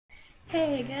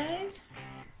Hey guys!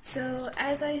 So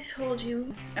as I told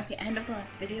you at the end of the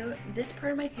last video, this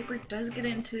part of my paper does get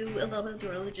into a little bit of the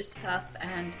religious stuff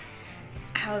and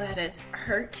how that has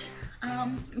hurt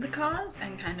the cause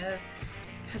and kind of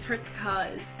has hurt the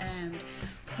cause and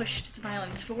pushed the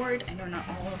violence forward. I know not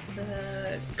all of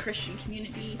the Christian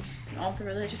community and all of the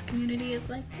religious community is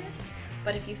like this,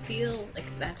 but if you feel like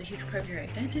that's a huge part of your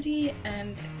identity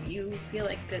and you feel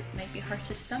like that might be hard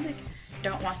to stomach,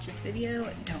 don't watch this video.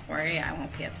 Don't worry, I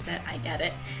won't be upset. I get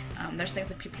it. There's things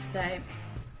that people say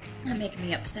that make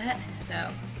me upset,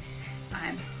 so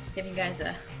I'm giving you guys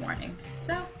a warning.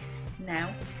 So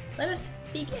now let us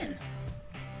begin.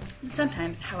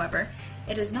 Sometimes, however,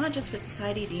 it is not just what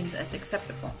society deems as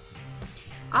acceptable.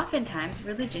 Oftentimes,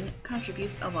 religion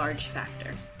contributes a large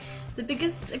factor. The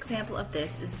biggest example of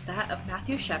this is that of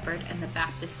Matthew Shepard and the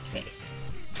Baptist faith.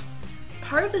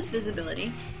 Part of this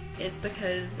visibility is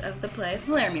because of the play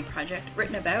The Laramie Project,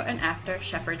 written about and after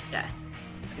Shepard's death.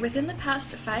 Within the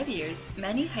past 5 years,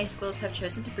 many high schools have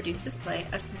chosen to produce this play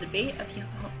as the debate of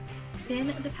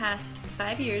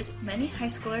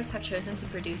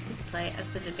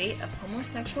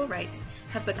homosexual rights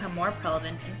have become more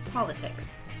prevalent in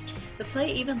politics. The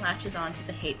play even latches on to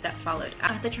the hate that followed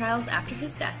at the trials after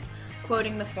his death,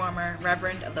 quoting the former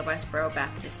Reverend of the Westboro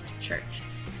Baptist Church.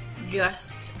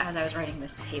 Just as I was writing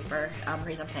this paper, the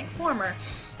reason I'm saying former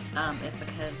is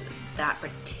because that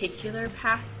particular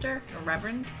pastor, or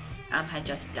reverend, had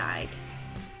just died.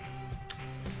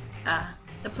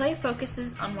 The play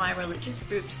focuses on why religious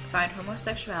groups find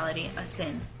homosexuality a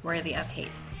sin worthy of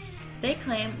hate. They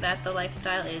claim that the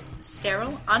lifestyle is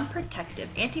sterile, unprotected,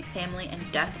 anti-family,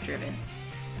 and death-driven.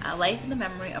 A life in the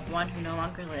memory of one who no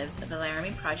longer lives, The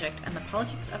Laramie Project and the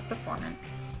Politics of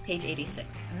Performance, page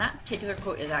 86. And that particular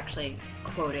quote is actually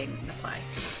quoting the play.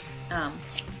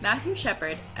 Matthew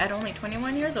Shepard, at only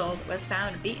 21 years old, was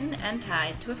found beaten and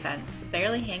tied to a fence,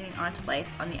 barely hanging on to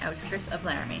life on the outskirts of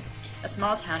Laramie, a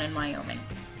small town in Wyoming.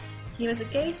 He was a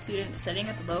gay student studying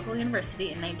at the local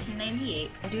university in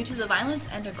 1998, and due to the violence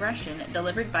and aggression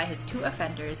delivered by his two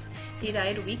offenders, he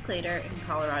died a week later in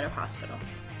Colorado hospital.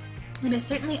 It is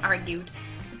certainly argued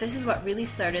that this is what really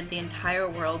started the entire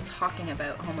world talking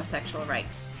about homosexual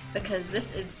rights, because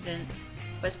this incident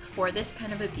was before this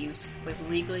kind of abuse was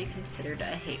legally considered a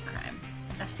hate crime.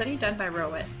 A study done by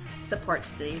Rowett supports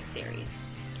these theories.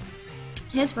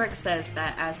 His work says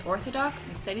that as orthodox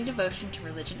and steady devotion to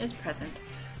religion is present,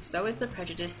 so is the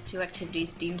prejudice to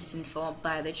activities deemed sinful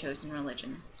by the chosen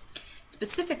religion,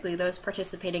 specifically those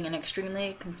participating in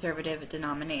extremely conservative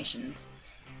denominations.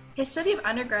 His study of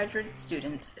undergraduate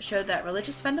students showed that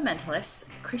religious fundamentalists,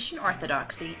 Christian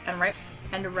orthodoxy,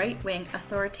 and right-wing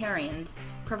authoritarians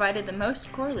provided the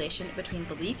most correlation between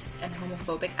beliefs and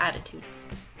homophobic attitudes.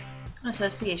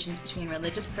 Associations between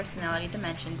religious personality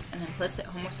dimensions and implicit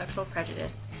homosexual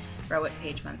prejudice, Rowett,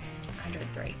 page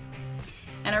 103.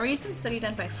 In a recent study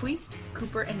done by Fuist,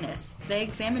 Cooper, and Niss, they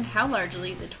examined how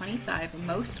largely the 25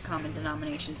 most common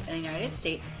denominations in the United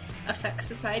States affect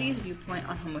society's viewpoint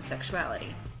on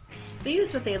homosexuality. They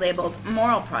used what they labeled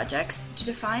moral projects to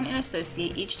define and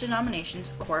associate each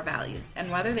denomination's core values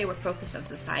and whether they were focused on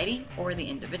society or the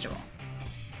individual.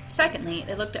 Secondly,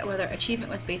 they looked at whether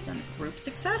achievement was based on group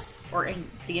success or in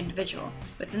the individual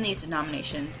within these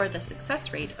denominations, or the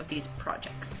success rate of these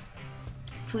projects.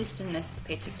 Fuist and Niss,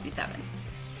 page 67.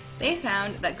 They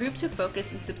found that groups who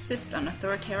focus and subsist on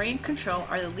authoritarian control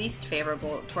are the least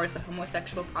favorable towards the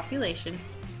homosexual population,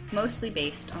 mostly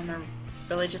based on their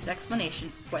religious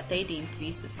explanation of what they deem to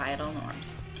be societal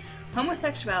norms.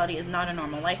 Homosexuality is not a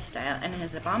normal lifestyle and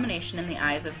is an abomination in the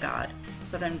eyes of God,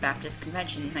 Southern Baptist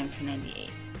Convention,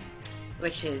 1998.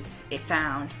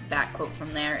 That quote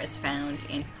from there is found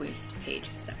in Fuist, page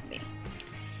 70.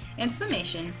 In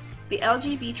summation, the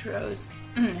LGBTs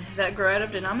that grow out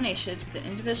of denominations with an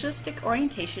individualistic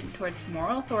orientation towards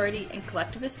moral authority and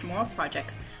collectivist moral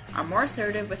projects are more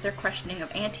assertive with their questioning of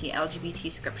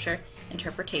anti-LGBT scripture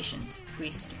interpretations,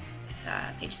 Fuist,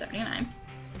 page 79.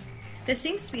 This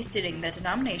seems to be stating that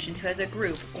denominations who as a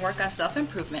group work on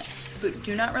self-improvement, who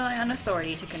do not rely on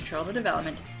authority to control the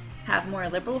development, have more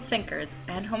liberal thinkers,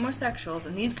 and homosexuals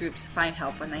in these groups find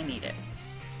help when they need it.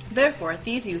 Therefore,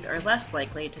 these youth are less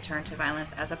likely to turn to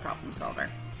violence as a problem solver.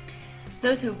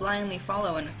 Those who blindly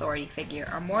follow an authority figure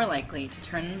are more likely to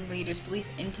turn the leader's belief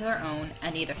into their own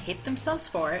and either hate themselves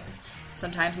for it,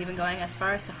 sometimes even going as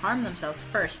far as to harm themselves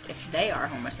first if they are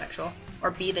homosexual,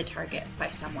 or be the target by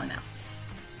someone else.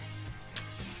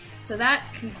 So that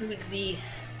concludes the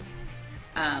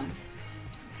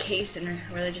case and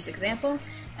religious example,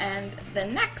 and the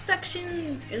next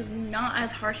section is not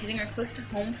as hard-hitting or close to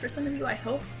home for some of you, I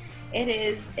hope. It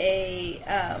is a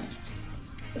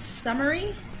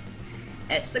summary.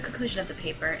 It's the conclusion of the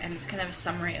paper, and it's kind of a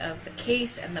summary of the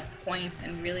case and the points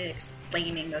and really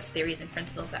explaining those theories and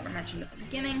principles that were mentioned at the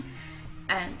beginning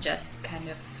and just kind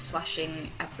of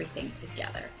flushing everything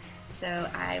together. So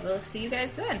I will see you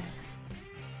guys then.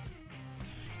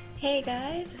 Hey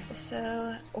guys,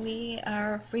 so we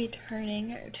are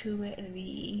returning to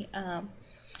the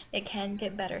It Can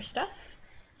Get Better stuff,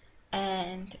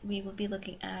 and we will be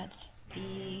looking at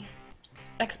the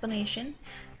explanation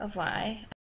of why